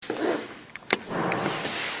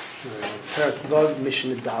Parak Vav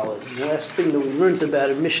Mishnah Daled. The last thing that we learned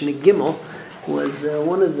about in Mishnah Gimel was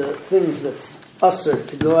one of the things that's usher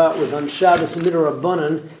to go out with on Shabbos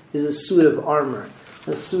Midrabanan is a suit of armor.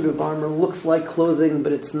 A suit of armor looks like clothing,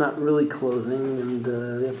 but it's not really clothing, and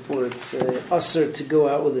therefore it's usher to go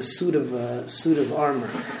out with a suit of armor.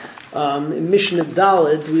 In Mishnah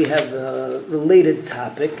Daled, we have a related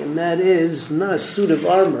topic, and that is not a suit of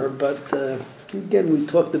armor, but again, we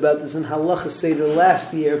talked about this in Halacha Seder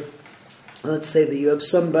last year. Let's say that you have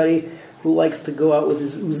somebody who likes to go out with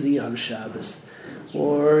his Uzi on Shabbos,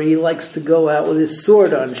 or he likes to go out with his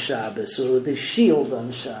sword on Shabbos, or with his shield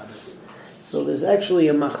on Shabbos. So there's actually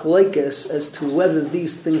a machlekes as to whether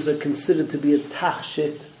these things are considered to be a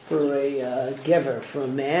tachshit for a gever, for a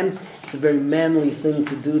man. It's a very manly thing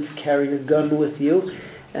to do, to carry your gun with you.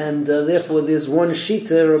 And therefore there's one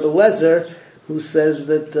shita, Rabbi Lezer, who says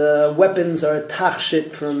that weapons are a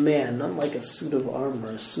tachshit for a man, unlike a suit of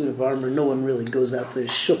armor. A suit of armor, no one really goes out there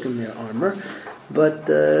shook in their armor. But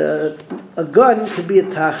a gun could be a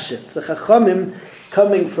tachshit. The Chachamim,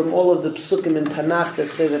 coming from all of the psukim in Tanakh that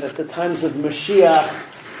say that at the times of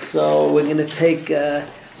Mashiach, so we're going to take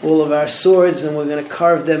all of our swords and we're going to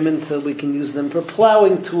carve them until we can use them for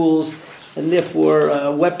plowing tools, and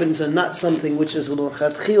therefore weapons are not something which is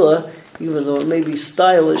l'chatchila, even though it may be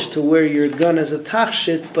stylish to wear your gun as a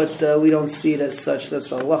tachshit, but we don't see it as such. That's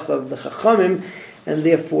the halacha of the Chachamim, and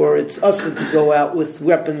therefore it's usher to go out with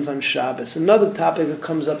weapons on Shabbos. Another topic that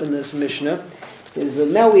comes up in this Mishnah is that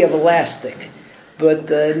now we have elastic.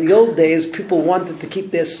 But in the old days, people wanted to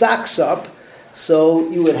keep their socks up, so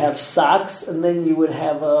you would have socks, and then you would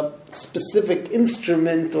have a specific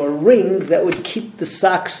instrument or ring that would keep the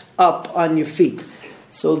socks up on your feet.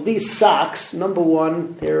 So these socks, number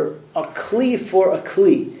one, they're a kli for a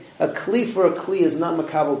kli. A kli for a kli is not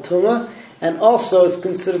makabel tumah, and also is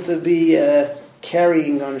considered to be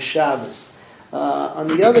carrying on Shabbos. On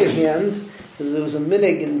the other hand, because there was a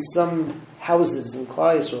minig in some houses in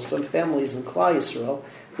Klal Yisrael, some families in Klal Yisrael,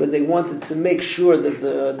 where they wanted to make sure that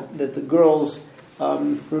the girls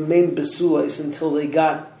remained besulas until they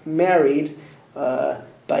got married by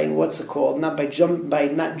by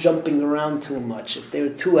not jumping around too much. If they were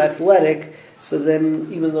too athletic, so then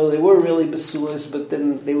even though they were really besulas, but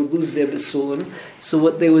then they would lose their besulim. So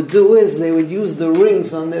what they would do is they would use the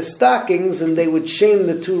rings on their stockings and they would chain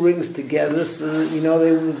the two rings together. So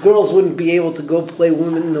the girls wouldn't be able to go play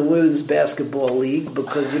women in the women's basketball league,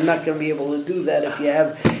 because you're not going to be able to do that if you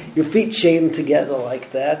have your feet chained together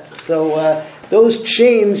like that. So those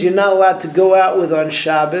chains you're not allowed to go out with on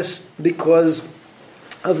Shabbos because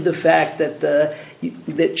of the fact that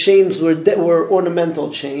that chains were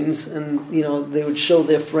ornamental chains, and they would show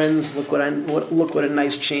their friends, look what a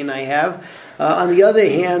nice chain I have. On the other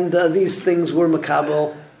hand, these things were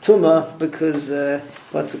makabel tumah because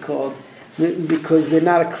because they're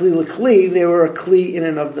not a kli l'kli, they were a kli in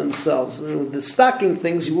and of themselves. The stocking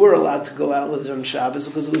things you were allowed to go out with on Shabbos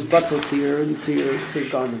because it was batel to your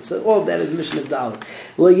garments. So all of that is Mishnah Daled.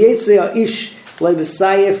 Lo yetzei ish Lo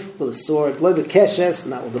b'sayif, with a sword. Lo b'keshes,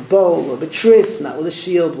 not with a bow. Lo b'tris, not with a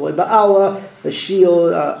shield. Lo b'ala, a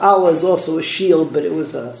shield. Allah is also a shield, but it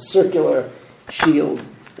was a circular shield,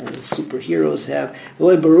 as superheroes have.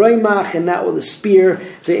 Lo b'roimach, and not with a spear.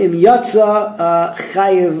 Ve'im yatza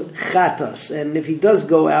chayiv chatas, and if he does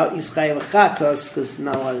go out, he's chayiv chatas because he's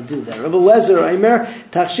not allowed to do that. Rabbi Lezer Aimer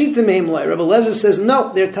tachshitim heimlai. Rabbi Lezer says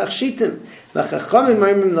no, they're tachshitim. The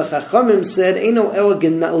Chachamim said eino el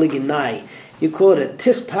genai. You call it a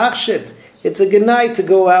tachshit. It's a genai to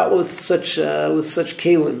go out with such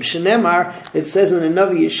kalim. Shenemar, it says in the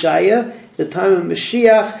Navi Yeshaya, the time of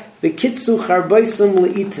Mashiach, v'kitzu charbaisam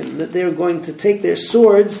le'itim, that they're going to take their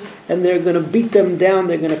swords and they're going to beat them down,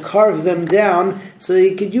 they're going to carve them down, so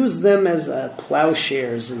you could use them as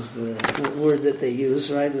plowshares is the word that they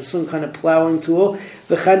use, right? There's some kind of plowing tool.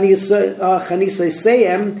 V'chanisai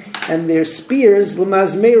seyem, and their spears,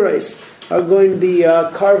 l'mazmerais, are going to be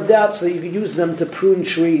carved out so you can use them to prune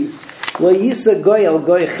trees. Lo yisa goy el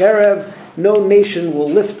goy cherev, no nation will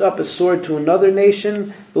lift up a sword to another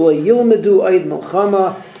nation. Lo yilmedu aid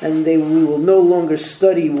milchama, and we will no longer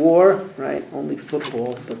study war, right? Only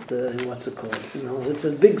football, but what's it called? It's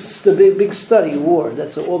a big study, war.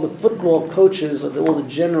 That's all the football coaches, or all the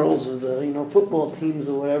generals of the football teams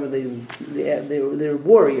or whatever. They're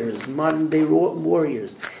warriors, modern day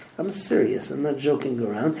warriors. I'm serious. I'm not joking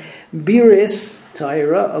around. Biris,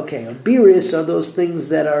 Taira. Okay, biris are those things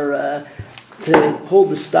that are to hold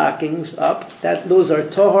the stockings up. Those are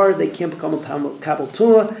tahar. They can't become a kabel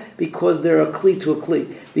tumah because they're a kli to a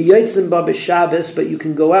kli. The yotzim ba Shabbos, but you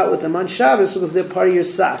can go out with them on Shabbos because they're part of your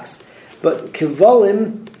socks. But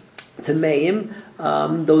kivolim, tameim,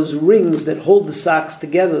 those rings that hold the socks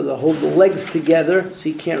together, that hold the legs together, so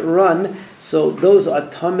you can't run. So those are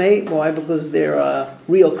tamei. Why? Because they're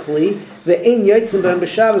real kli. Ve'ein yotzim b'hem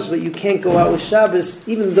b'Shabbos, but you can't go out with Shabbos,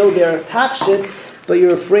 even though they're takshit. But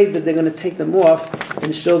you're afraid that they're going to take them off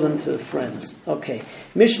and show them to friends. Okay.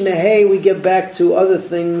 Mishnah Hey, we get back to other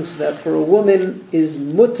things that for a woman is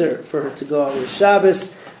mutter for her to go out with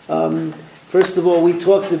Shabbos. First of all, we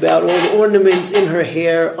talked about all the ornaments in her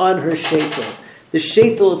hair, on her sheitel. The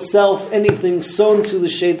sheitel itself, anything sewn to the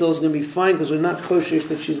sheitel is going to be fine because we're not kosher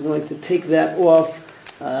that she's going to take that off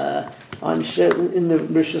in the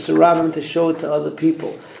Rishus Harabim to show it to other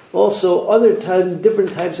people. Also,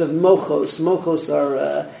 different types of mochos. Mochos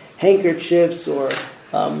are handkerchiefs or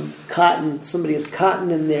cotton. Somebody has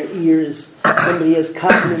cotton in their ears. Somebody has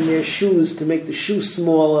cotton in their shoes to make the shoe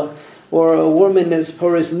smaller. Or a woman has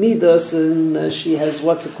porous nidas and she has,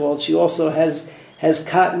 she also has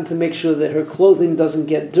cotton to make sure that her clothing doesn't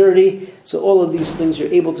get dirty. So all of these things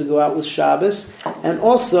you're able to go out with Shabbos. And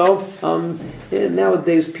also,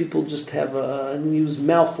 nowadays people just have use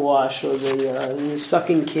mouthwash, or they use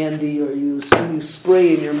sucking candy, or you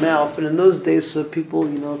spray in your mouth. And in those days, people,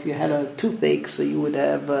 if you had a toothache, so you would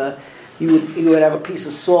have you would have a piece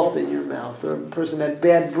of salt in your mouth. Or a person had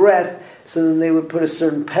bad breath, so then they would put a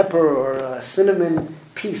certain pepper or a cinnamon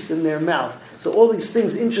piece in their mouth. So all these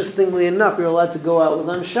things, interestingly enough, you're allowed to go out with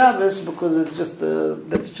on Shabbos because it's just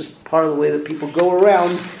that's just part of the way that people go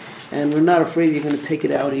around, and we're not afraid you're going to take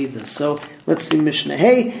it out either. So let's see Mishnah.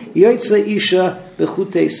 Hey, Yoitza Isha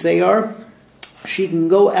Bechute Seyar. She can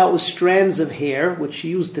go out with strands of hair, which she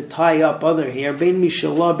used to tie up other hair, Bein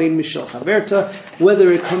Mishalah, Bein Mishal Chaverta,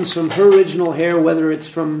 whether it comes from her original hair, whether it's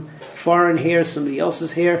from foreign hair, somebody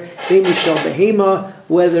else's hair, Bein Mishal Behema,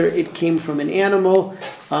 whether it came from an animal,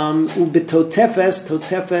 Totefes,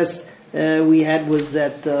 we had was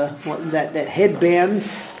that headband.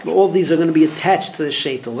 All these are going to be attached to the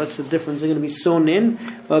sheitel. That's the difference. They're going to be sewn in.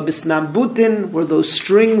 Bisnam butin, where those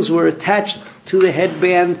strings were attached to the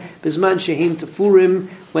headband. Bisman shehim tefurim,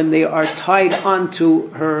 when they are tied onto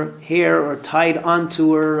her hair or tied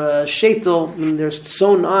onto her sheitel, and they're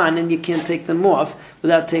sewn on, and you can't take them off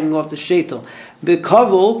without taking off the sheitel.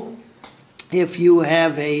 Bekavel, if you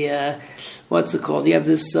have a you have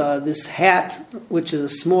this hat, which is a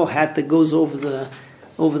small hat that goes over the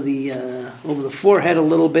forehead a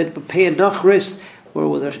little bit, but pay a nachris, or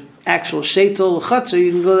with an actual sheitel chutzner,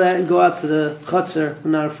 you can go out to the chutzner.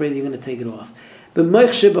 I'm not afraid you're going to take it off. But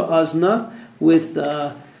meichshe ba'azna, with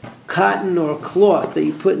cotton or cloth that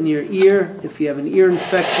you put in your ear if you have an ear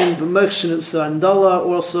infection. But meichshe sandala,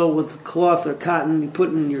 also with cloth or cotton you put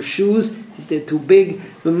in your shoes if they're too big.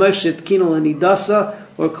 But meichshe tkinol anidasa,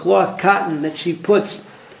 or cloth cotton that she puts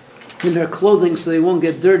in her clothing so they won't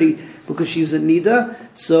get dirty because she's a nida,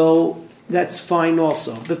 so that's fine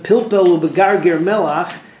also. But pilpel ubegarger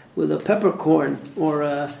melach, with a peppercorn or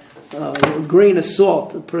a grain of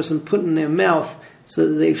salt, a person put in their mouth so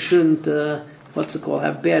that they shouldn't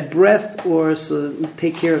have bad breath, or so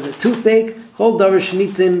take care of the toothache. Whole davar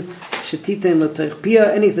shenitin shetiten l'teichpia,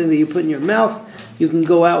 anything that you put in your mouth, you can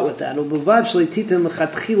go out with that. Ubevad shleititin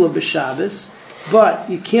l'chatchila b'Shabbos, but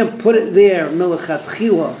you can't put it there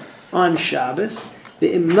milachatchila on Shabbos.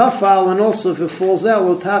 Im nafal, and also if it falls out,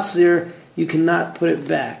 lo tachzir, you cannot put it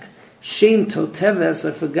back. Shein toteves,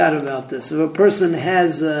 I forgot about this. If a person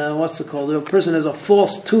has if a person has a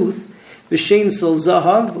false tooth, v'shein sil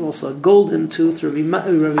zahav, also a golden tooth, Rabbi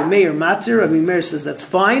Meir matir. Rabbi Meir says that's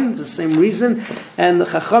fine, for the same reason. And the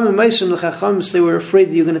Chachamim say we're afraid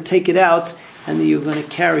that you're going to take it out and that you're going to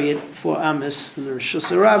carry it for Amos and the Rishus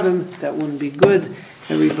Harabim. That wouldn't be good.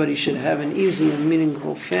 Everybody should have an easy and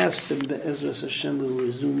meaningful fast, and Be'ezras Hashem will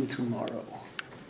resume tomorrow.